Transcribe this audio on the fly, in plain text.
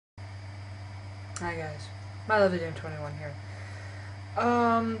Hi guys, my lovely Dame21 here.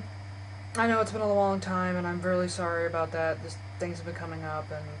 I know it's been a long time, and I'm really sorry about that. Things have been coming up,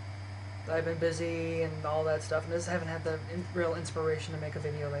 and I've been busy and all that stuff, and just haven't had the real inspiration to make a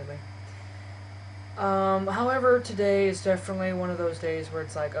video lately. However, today is definitely one of those days where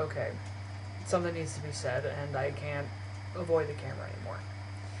it's like, okay, something needs to be said, and I can't avoid the camera anymore.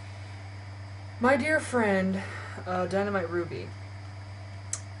 My dear friend, DynamiteRuby,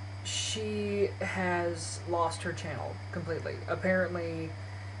 she has lost her channel completely. Apparently,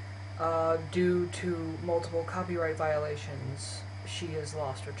 due to multiple copyright violations, she has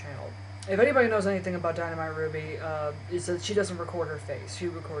lost her channel. If anybody knows anything about DynamiteRuby, is that she doesn't record her face, she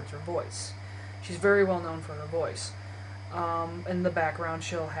records her voice. She's very well known for her voice. In the background,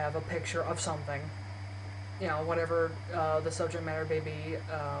 she'll have a picture of something. You know, whatever the subject matter may be,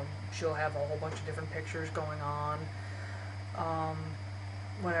 she'll have a whole bunch of different pictures going on.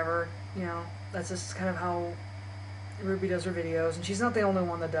 Whatever, you know, that's just kind of how Ruby does her videos, and she's not the only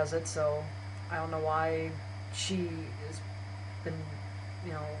one that does it, so I don't know why she has been,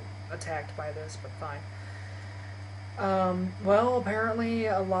 you know, attacked by this, but fine. Well, apparently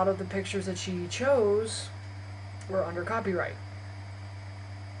a lot of the pictures that she chose were under copyright.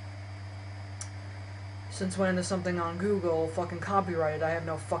 Since when is something on Google fucking copyrighted? I have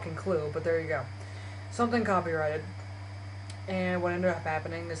no fucking clue, but there you go. Something copyrighted. And what ended up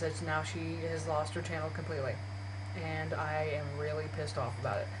happening is that now she has lost her channel completely. And I am really pissed off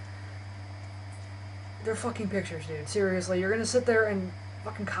about it. They're fucking pictures, dude. Seriously, you're gonna sit there and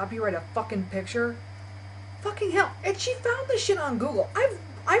fucking copyright a fucking picture? Fucking hell. And she found this shit on Google.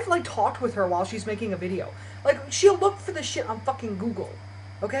 I've like talked with her while she's making a video. Like, she'll look for this shit on fucking Google.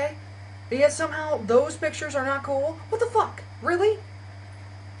 Okay? And yet somehow those pictures are not cool? What the fuck? Really?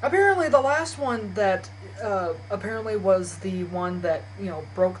 Apparently the last one that apparently was the one that, you know,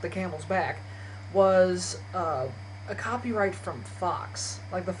 broke the camel's back was a copyright from Fox.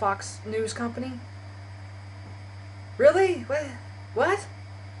 Like the Fox News Company. Really? What?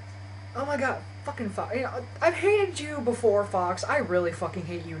 Oh my god. Fucking Fox. You know, I've hated you before, Fox. I really fucking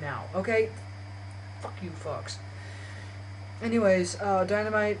hate you now, okay? Fuck you, Fox. Anyways,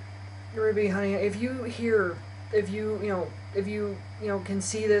 DynamiteRuby, honey, if you can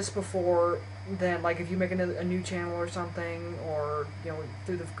see this before, then, like, if you make a new channel or something, or, you know,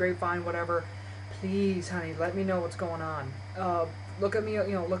 through the grapevine, whatever, please, honey, let me know what's going on. Look me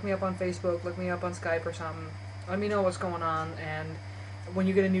up on Facebook, look me up on Skype or something. Let me know what's going on, and when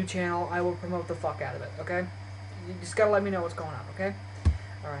you get a new channel, I will promote the fuck out of it, okay? You just gotta let me know what's going on, okay?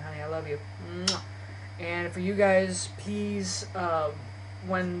 Alright, honey, I love you. Mwah. And for you guys, please,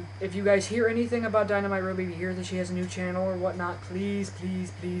 if you guys hear anything about DynamiteRuby, if you hear that she has a new channel or whatnot, please,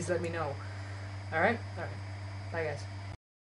 please, please let me know. Alright? Alright. Bye, guys.